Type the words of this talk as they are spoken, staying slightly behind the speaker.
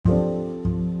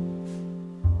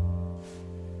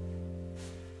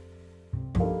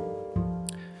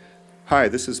Hi,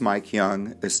 this is Mike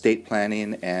Young, estate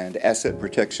planning and asset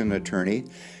protection attorney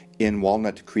in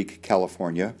Walnut Creek,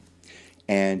 California.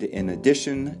 And in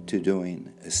addition to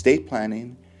doing estate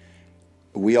planning,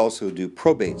 we also do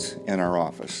probates in our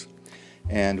office.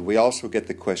 And we also get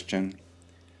the question,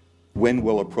 when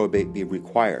will a probate be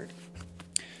required?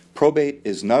 Probate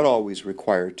is not always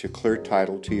required to clear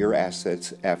title to your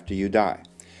assets after you die.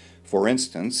 For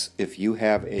instance, if you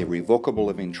have a revocable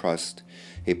living trust,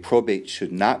 a probate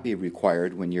should not be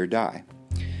required when you die.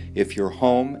 If your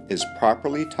home is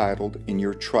properly titled in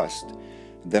your trust,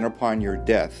 then upon your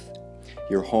death,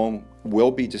 your home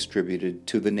will be distributed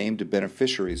to the named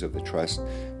beneficiaries of the trust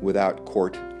without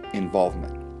court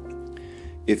involvement.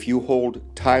 If you hold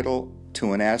title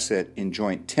to an asset in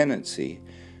joint tenancy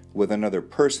with another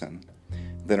person,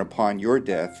 then upon your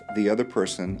death, the other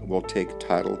person will take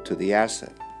title to the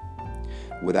asset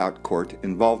without court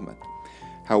involvement.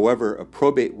 However, a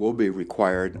probate will be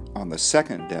required on the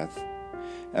second death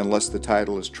unless the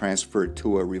title is transferred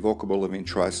to a revocable living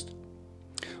trust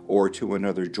or to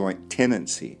another joint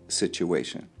tenancy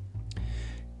situation.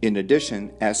 In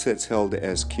addition, assets held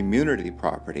as community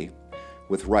property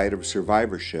with right of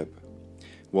survivorship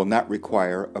will not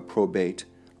require a probate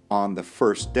on the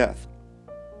first death,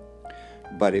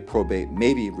 but a probate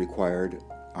may be required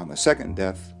on the second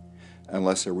death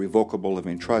unless a revocable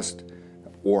living trust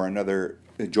or another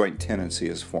joint tenancy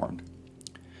is formed.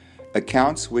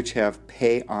 Accounts which have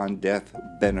pay-on-death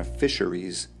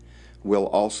beneficiaries will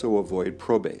also avoid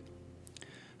probate.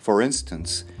 For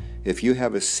instance, if you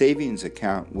have a savings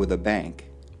account with a bank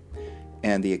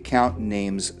and the account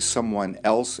names someone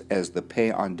else as the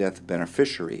pay-on-death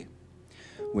beneficiary,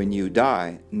 when you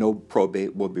die, no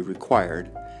probate will be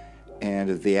required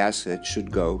and the asset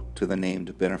should go to the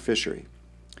named beneficiary.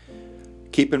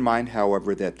 Keep in mind,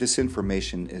 however, that this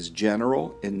information is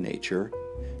general in nature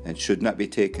and should not be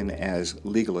taken as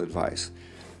legal advice.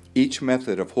 Each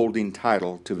method of holding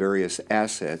title to various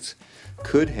assets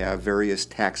could have various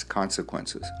tax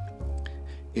consequences.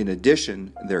 In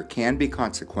addition, there can be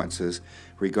consequences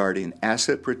regarding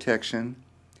asset protection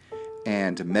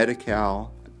and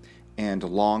Medi-Cal and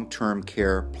long-term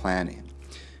care planning.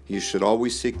 You should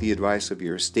always seek the advice of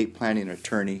your estate planning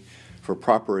attorney for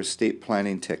proper estate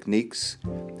planning techniques,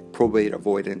 probate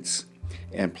avoidance,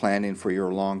 and planning for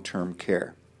your long-term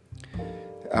care.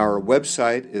 Our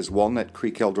website is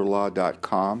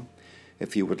walnutcreekelderlaw.com.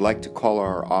 If you would like to call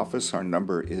our office, our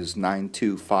number is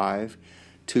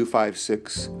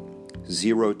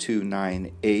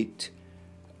 925-256-0298.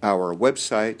 Our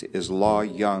website is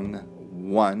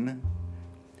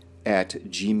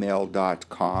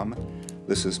lawyoung1@gmail.com.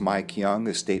 This is Mike Young,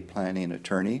 estate planning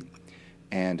attorney,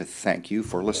 and thank you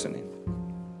for listening.